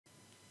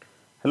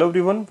Hello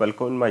everyone,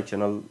 welcome in my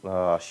channel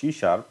C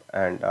Sharp,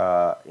 and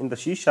in the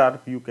C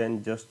Sharp you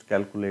can just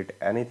calculate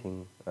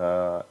anything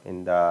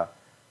in the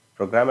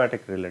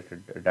programmatic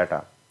related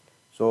data.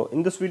 So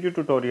in this video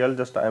tutorial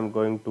just I am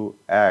going to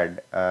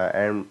add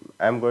and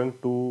I am going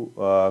to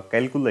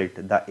calculate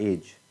the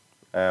age,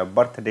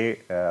 birth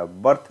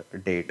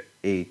date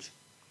age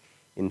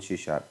in C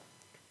Sharp.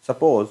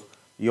 Suppose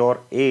your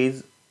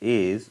age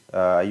is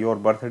your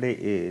birthday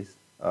is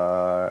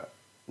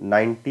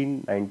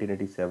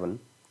 1987,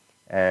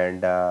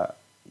 and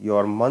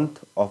your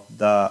month of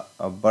the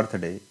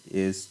birthday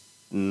is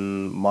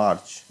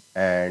March,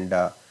 and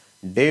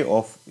day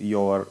of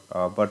your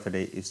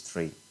birthday is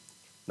 3.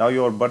 Now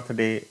your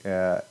birthday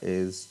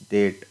is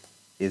date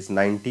is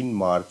 19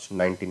 March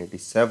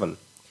 1987.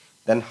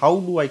 Then how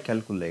do I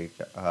calculate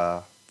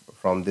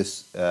from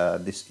this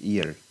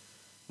year?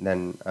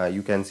 Then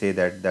you can say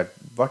that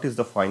what is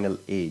the final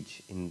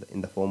age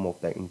in the form of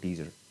the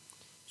integer.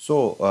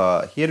 So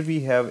here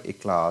we have a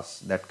class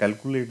that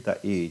calculates the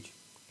age.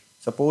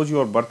 Suppose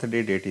your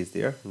birthday date is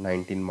there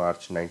 19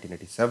 March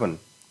 1987.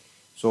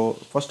 So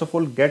first of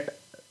all get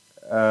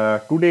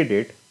today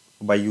date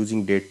by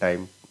using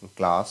DateTime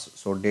class.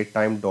 So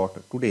DateTime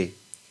dot today.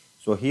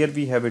 So here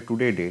we have a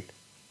today date,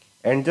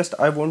 and just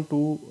I want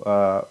to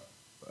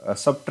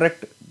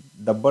subtract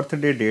the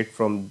birthday date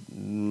from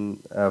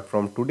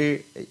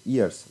today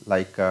years,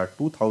 like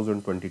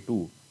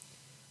 2022.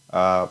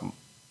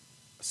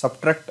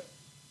 Subtract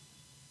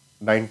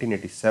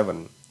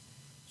 1987.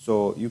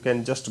 So you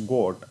can just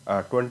got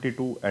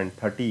 22 and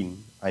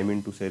 13. I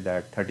mean to say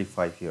that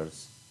 35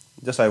 years.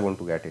 Just I want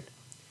to get it.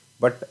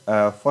 But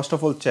first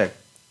of all check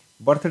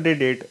birthday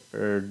date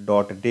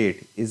dot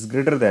date is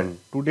greater than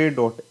today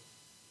dot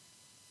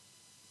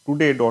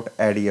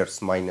add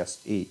years minus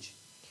age.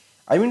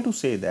 I mean to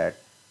say that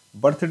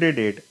birthday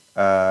date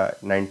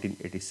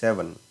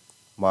 1987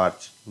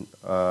 March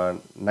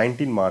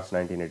 19 March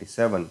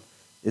 1987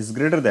 is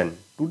greater than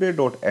today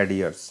dot add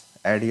years.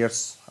 Add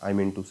years, I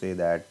mean to say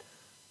that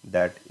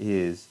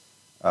is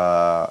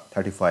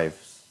 35.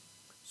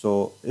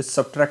 So it's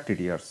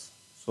subtracted years.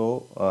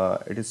 So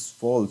it is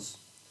false.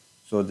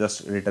 So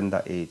just return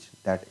the age,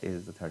 that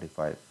is the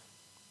 35.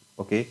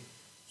 Okay.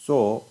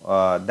 So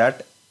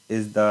that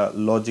is the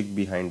logic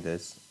behind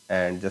this,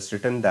 and just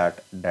return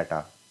that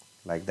data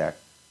like that.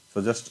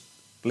 So just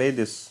play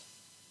this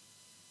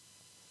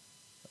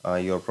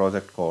your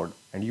project code,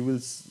 and you will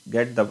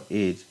get the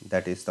age,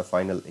 that is the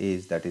final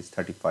age, that is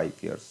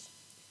 35 years.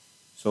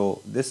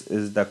 So this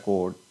is the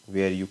code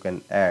where you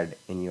can add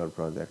in your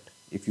project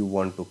if you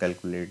want to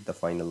calculate the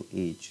final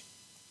age.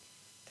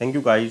 Thank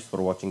you guys for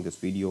watching this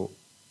video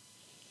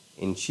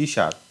in C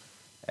Sharp,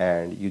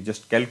 and you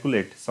just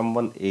calculate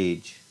someone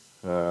age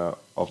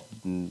of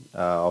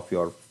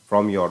your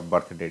from your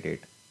birthday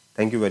date.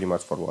 Thank you very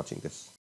much for watching this.